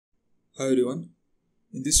Hi everyone,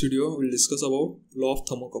 in this video we'll discuss about law of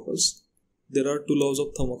thermocouples. There are two laws of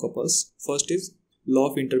thermocouples. First is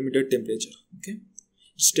law of intermediate temperature. It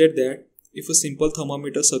states that if a simple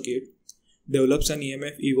thermometer circuit develops an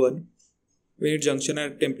EMF E1 when its junction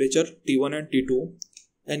at temperature T1 and T2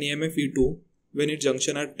 and EMF E2 when its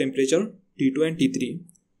junction at temperature T2 and T3,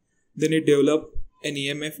 then it develops an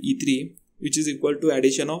EMF E3 which is equal to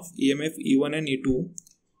addition of EMF E1 and E2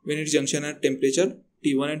 when its junction at temperature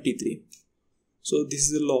T1 and T3. So this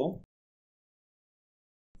is the law.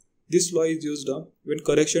 This law is used when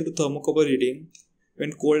correction to thermocouple reading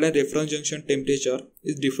when cold and reference junction temperature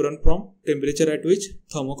is different from temperature at which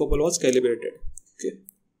thermocouple was calibrated.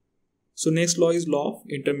 So next law is law of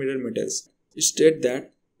intermediate metals. It states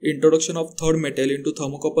that introduction of third metal into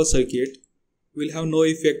thermocouple circuit will have no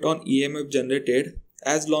effect on EMF generated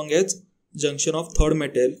as long as junction of third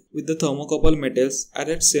metal with the thermocouple metals are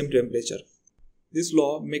at same temperature. This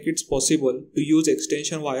law makes it possible to use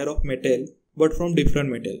extension wire of metal but from different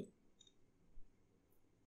metal.